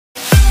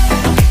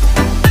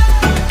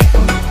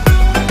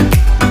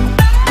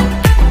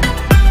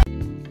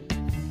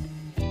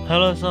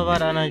Halo sobat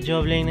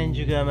annajobling dan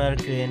juga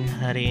Meerqeen.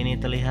 Hari ini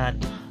terlihat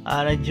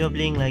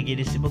annajobling lagi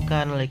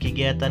disibukkan oleh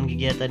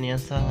kegiatan-kegiatan yang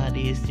sangat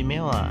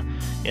istimewa.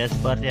 Ya,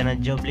 seperti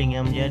annajobling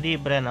yang menjadi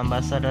brand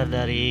ambassador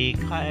dari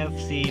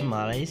KFC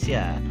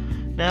Malaysia.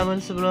 Namun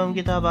sebelum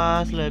kita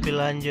bahas lebih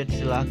lanjut,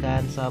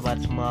 silahkan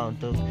sahabat semua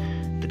untuk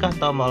tekan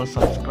tombol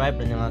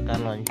subscribe dan nyalakan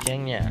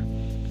loncengnya,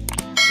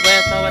 supaya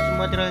sahabat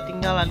semua tidak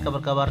ketinggalan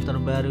kabar-kabar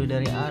terbaru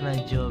dari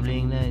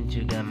annajobling dan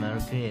juga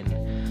Meerqeen.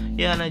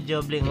 Ya,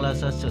 annajobling adalah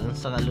sosok yang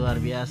sangat luar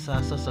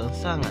biasa, sosok yang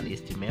sangat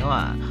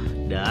istimewa.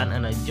 Dan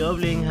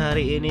annajobling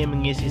hari ini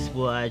mengisi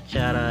sebuah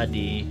acara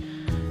di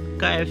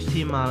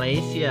KFC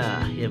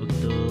Malaysia. Ya,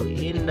 begitu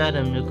indah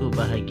dan begitu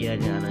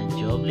bahagianya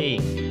annajobling.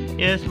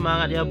 Ya,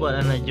 semangat ya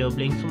buat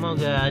annajobling,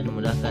 semoga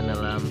dimudahkan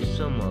dalam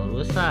semua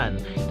urusan.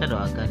 Kita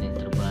doakan yang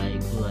terbaik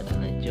buat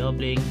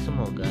annajobling,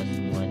 semoga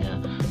semuanya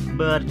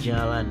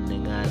berjalan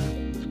dengan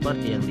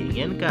seperti yang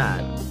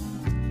diinginkan.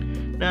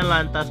 Dan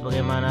lantas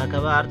bagaimana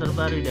kabar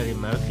terbaru dari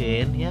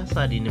Meerqeen? Ya,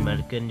 saat ini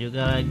Meerqeen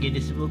juga lagi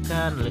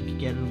disibukkan oleh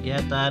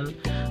kegiatan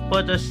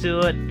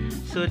photoshoot,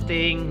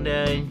 syuting,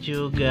 dan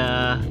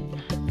juga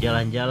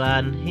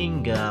jalan-jalan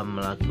hingga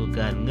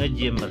melakukan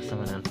nge-gym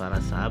bersama dengan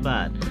para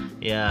sahabat.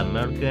 Ya,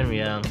 Meerqeen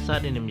yang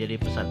saat ini menjadi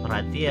pusat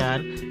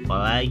perhatian,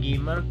 apalagi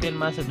Meerqeen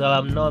masuk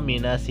dalam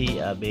nominasi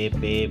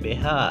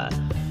ABPBH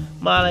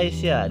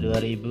Malaysia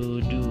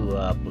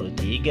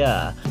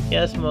 2023.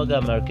 Ya,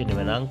 semoga Meerqeen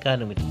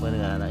dimenangkan demi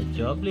dengan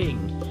annajobling.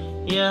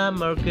 Ya,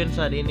 Meerqeen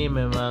saat ini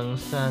memang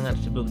sangat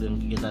sibuk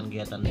dengan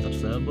kegiatan-kegiatan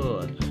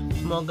tersebut.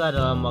 Semoga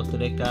dalam waktu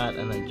dekat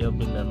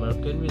annajobling dan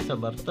Meerqeen bisa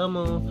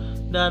bertemu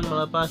dan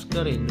melepas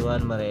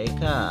kerinduan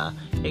mereka.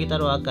 Ya, kita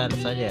doakan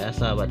saja ya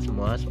sahabat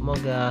semua,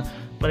 semoga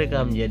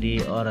mereka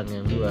menjadi orang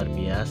yang luar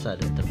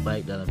biasa dan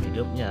terbaik dalam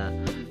hidupnya.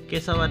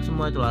 Oke sahabat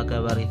semua, itulah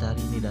kabar kita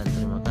hari ini dan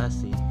terima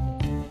kasih.